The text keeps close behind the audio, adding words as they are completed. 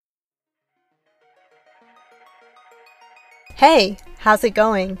Hey, how's it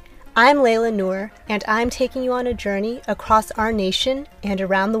going? I'm Layla Noor, and I'm taking you on a journey across our nation and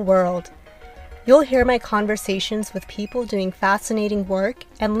around the world. You'll hear my conversations with people doing fascinating work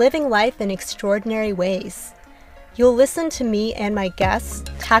and living life in extraordinary ways. You'll listen to me and my guests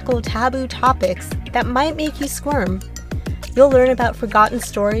tackle taboo topics that might make you squirm. You'll learn about forgotten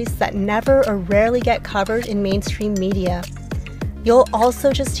stories that never or rarely get covered in mainstream media. You'll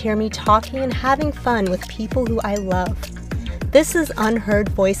also just hear me talking and having fun with people who I love. This is Unheard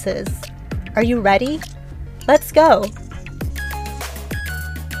Voices. Are you ready? Let's go!